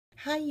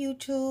Hi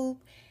YouTube,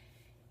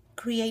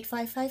 Create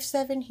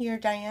 557 here,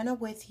 Diana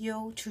with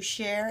you to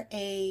share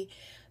a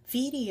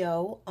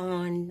video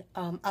on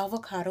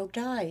avocado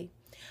dye.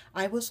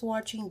 I was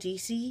watching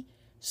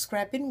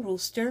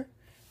DCScrappingRooster,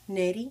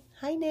 Nettie,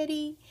 hi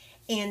Nettie,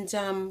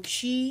 and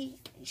she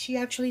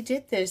actually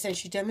did this and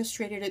she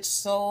demonstrated it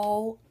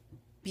so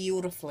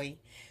beautifully.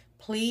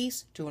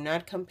 Please do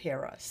not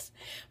compare us.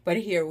 But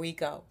here we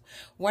go.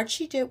 What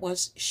she did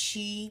was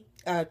she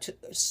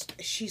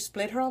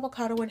split her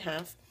avocado in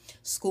half,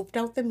 scooped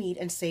out the meat,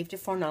 and saved it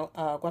for now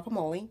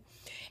guacamole.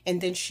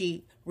 And then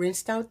she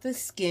rinsed out the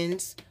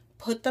skins,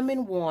 put them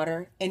in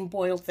water, and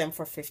boiled them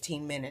for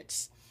 15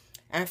 minutes.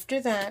 After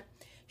that,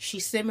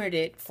 she simmered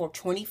it for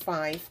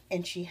 25,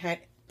 and she had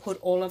put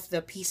all of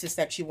the pieces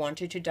that she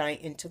wanted to dye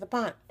into the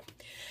pot.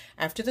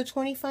 After the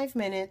 25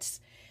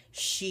 minutes,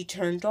 she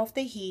turned off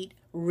the heat,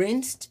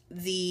 rinsed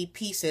the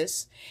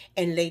pieces,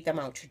 and laid them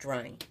out to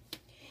dry.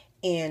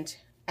 And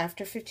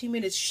after 15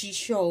 minutes, she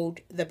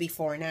showed the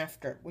before and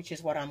after, which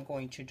is what I'm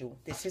going to do.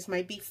 This is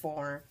my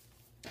before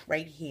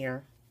right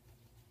here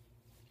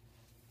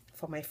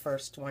for my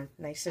first one,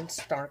 nice and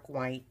stark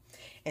white.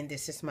 And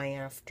this is my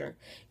after.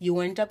 You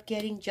end up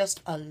getting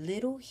just a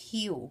little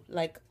hue,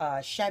 like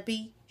a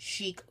shabby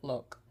chic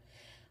look.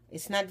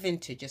 It's not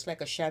vintage, it's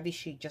like a shabby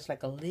chic, just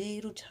like a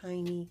little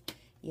tiny,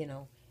 you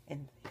know.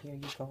 And here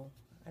you go.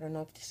 I don't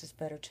know if this is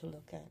better to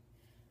look at.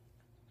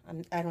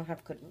 I don't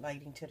have good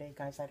lighting today,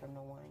 guys. I don't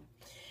know why.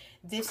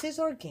 This is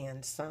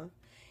organza,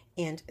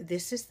 and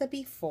this is the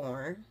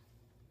before,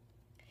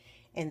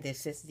 and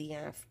this is the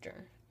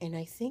after. And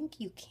I think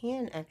you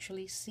can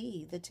actually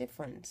see the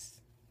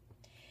difference.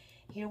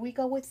 Here we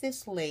go with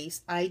this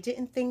lace. I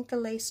didn't think the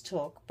lace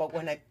took, but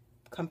when I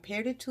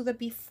compared it to the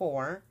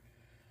before,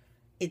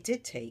 it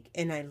did take,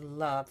 and I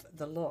love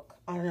the look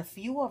on a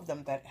few of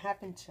them that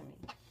happened to me.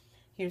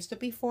 Here's the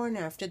before and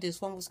after.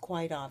 This one was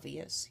quite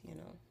obvious, you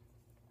know.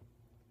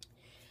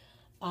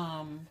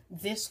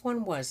 This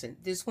one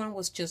wasn't. This one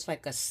was just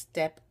like a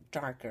step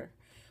darker.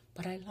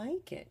 But I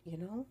like it, you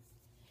know.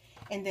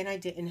 And then I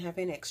didn't have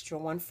an extra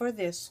one for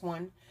this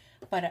one.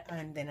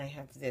 And then I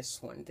have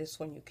this one. This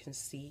one you can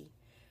see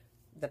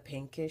the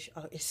pinkish.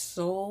 Oh, it's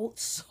so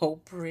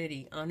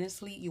pretty.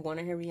 Honestly, you want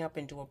to hurry up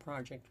and do a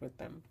project with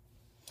them.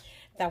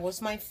 That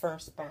was my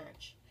first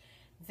batch.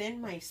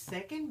 Then my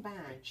second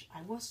batch,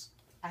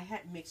 I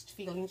had mixed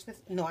feelings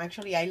with, no,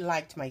 actually I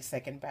liked my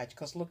second batch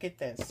because look at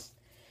this.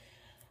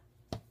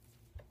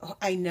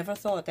 I never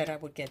thought that I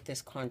would get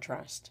this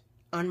contrast.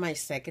 On my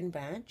second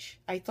batch,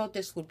 I thought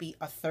this would be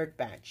a third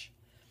batch.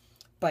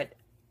 But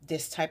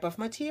this type of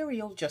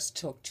material just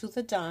took to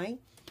the dye,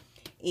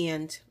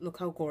 and look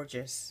how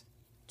gorgeous.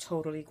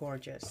 Totally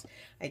gorgeous.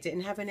 I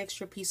didn't have an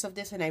extra piece of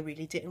this, and I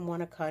really didn't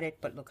want to cut it,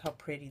 but look how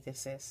pretty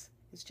this is.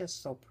 It's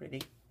just so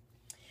pretty.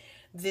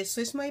 This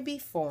is my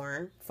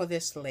before for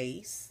this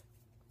lace,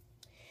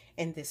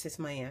 and this is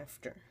my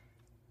after.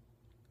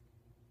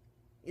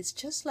 It's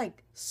just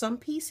like some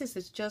pieces,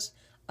 it's just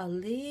a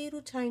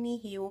little tiny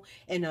hue,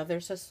 and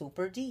others are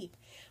super deep.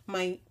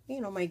 My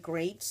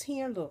grapes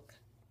here, look.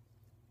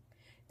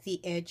 The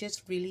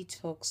edges really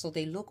took, so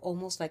they look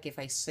almost like if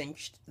I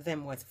cinched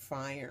them with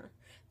fire.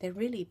 They're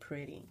really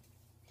pretty.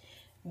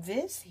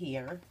 This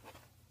here,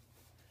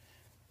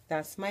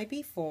 that's my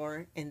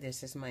before, and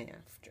this is my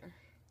after.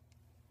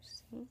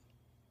 See?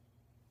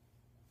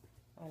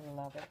 I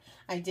love it.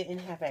 I didn't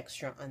have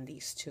extra on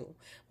these two,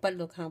 but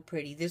look how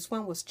pretty. This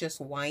one was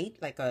just white,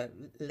 like a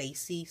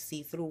lacy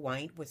see-through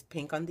white with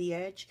pink on the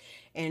edge.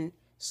 And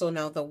so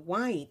now the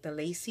white, the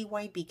lacy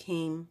white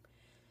became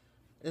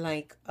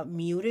like a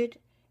muted,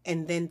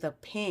 and then the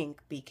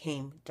pink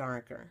became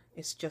darker.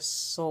 It's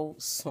just so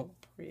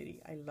pretty.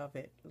 I love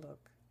it.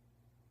 Look.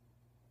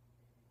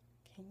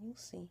 Can you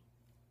see?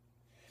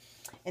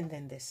 And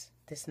then this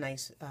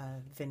nice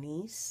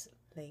Venice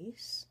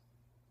lace.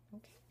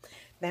 Okay.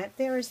 That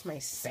there is my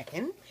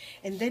second.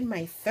 And then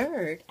my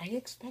third, I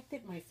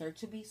expected my third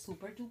to be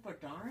super duper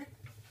dark,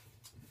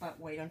 but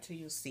wait until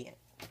you see it.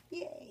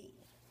 Yay!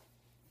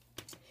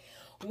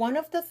 One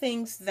of the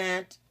things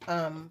that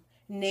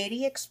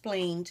Nettie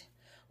explained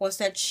was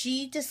that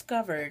she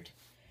discovered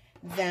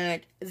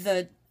that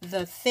the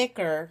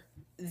thicker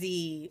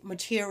the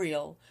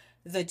material,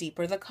 the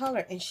deeper the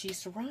color. And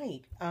she's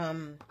right.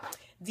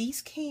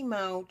 These came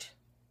out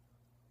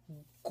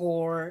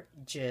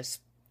gorgeous.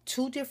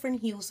 Two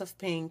different hues of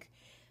pink,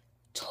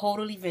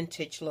 totally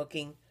vintage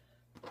looking,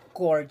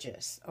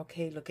 gorgeous.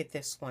 Okay, look at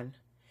this one.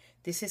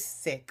 This is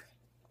thick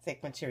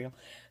material.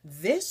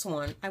 This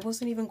one I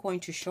wasn't even going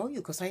to show you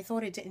because I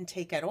thought it didn't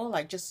take at all.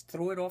 I just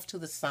threw it off to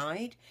the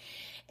side,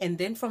 and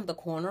then from the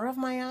corner of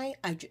my eye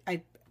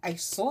I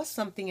saw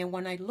something, and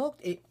when I looked,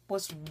 it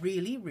was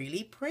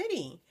really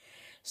pretty.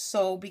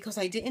 So because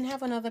I didn't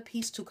have another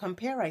piece to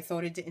compare, I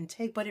thought it didn't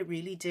take, but it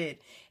really did.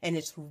 And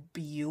it's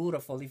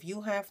beautiful. If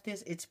you have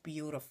this, it's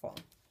beautiful.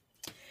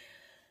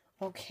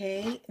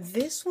 Okay,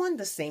 this one,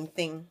 the same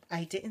thing.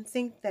 I didn't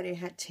think that it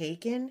had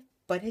taken,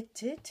 but it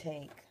did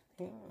take.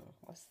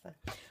 What's that?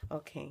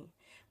 Okay,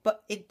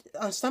 But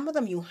on some of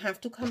them you have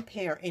to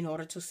compare in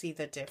order to see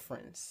the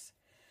difference.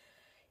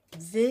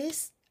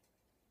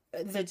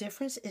 The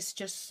difference is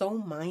just so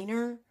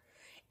minor.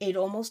 It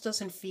almost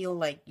doesn't feel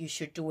like you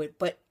should do it.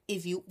 But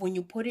when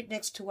you put it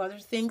next to other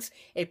things,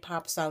 it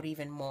pops out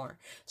even more.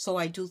 So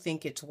I do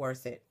think it's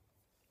worth it.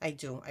 I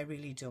do. I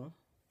really do.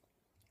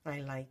 I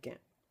like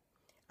it.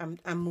 I'm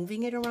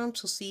moving it around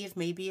to see if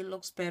maybe it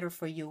looks better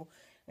for you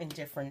in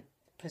different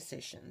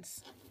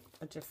positions.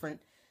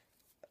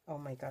 Oh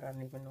my God, I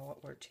don't even know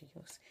what word to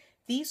use.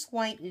 These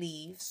white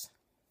leaves,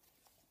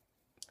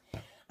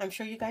 I'm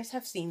sure you guys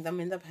have seen them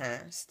in the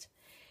past,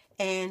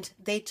 and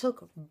they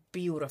took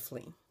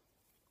beautifully.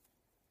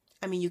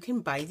 I mean, you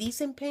can buy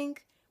these in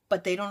pink,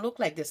 but they don't look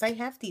like this. I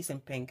have these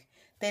in pink.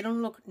 They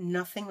don't look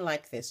nothing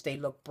like this. They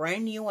look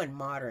brand new and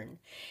modern.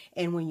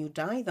 And when you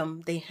dye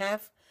them, they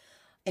have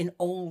an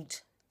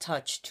old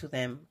touch to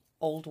them.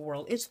 Old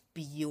world. It's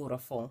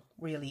beautiful,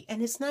 really.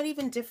 And it's not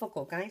even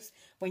difficult, guys.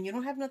 When you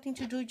don't have nothing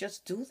to do,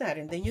 just do that.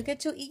 And then you get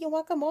to eat your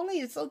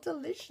guacamole. It's so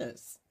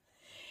delicious.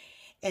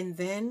 And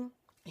then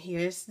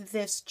here's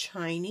this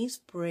Chinese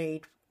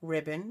braid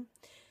ribbon.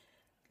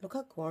 Look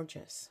how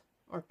gorgeous.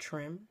 Or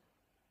trim.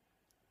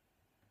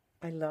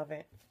 I love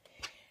it.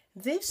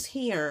 This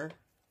here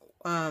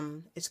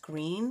is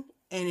green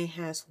and it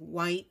has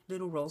white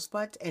little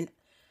rosebuds, and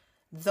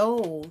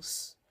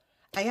those,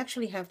 I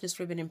actually have this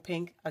ribbon in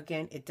pink.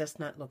 Again, it does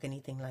not look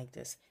anything like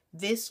this.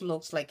 This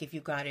looks like if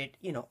you got it,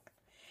 you know,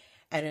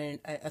 at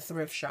a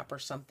thrift shop or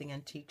something,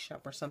 antique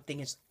shop or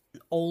something. It's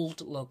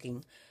old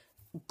looking,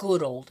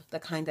 good old, the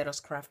kind that us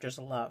crafters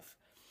love.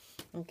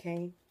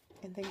 Okay,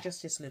 and then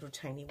just this little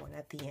tiny one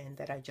at the end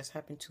that I just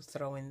happened to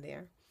throw in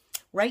there.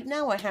 Right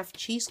now I have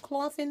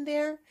cheesecloth in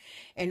there,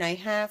 and I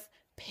have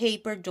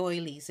paper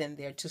doilies in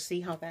there to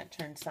see how that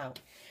turns out.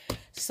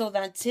 So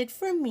that's it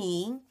for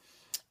me.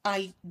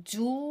 I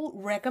do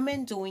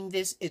recommend doing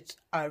this. It's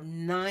a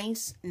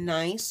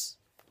nice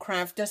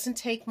craft. Doesn't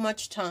take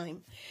much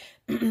time.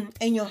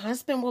 And your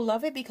husband will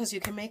love it because you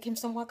can make him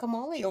some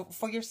guacamole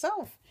for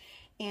yourself.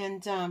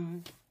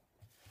 And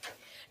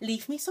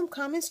leave me some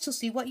comments to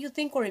see what you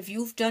think, or if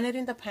you've done it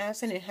in the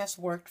past and it has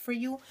worked for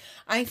you.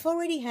 I've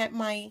already had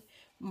my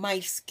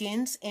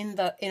skins in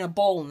a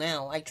bowl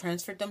now. I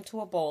transferred them to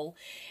a bowl,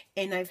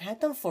 and I've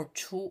had them for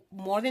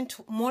more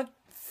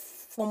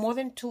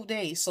than 2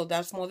 days, so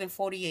that's more than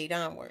 48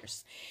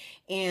 hours.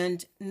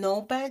 And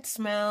no bad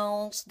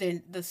smells.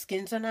 The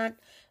skins are not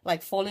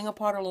like falling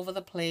apart all over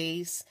the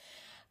place.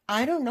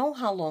 I don't know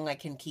how long I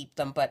can keep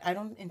them, but I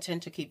don't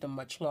intend to keep them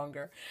much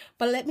longer.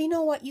 But let me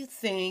know what you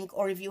think,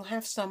 or if you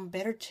have some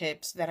better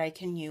tips that I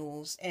can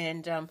use.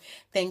 And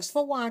thanks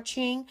for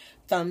watching.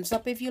 Thumbs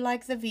up if you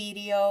like the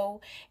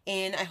video,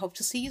 and I hope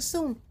to see you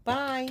soon.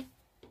 Bye.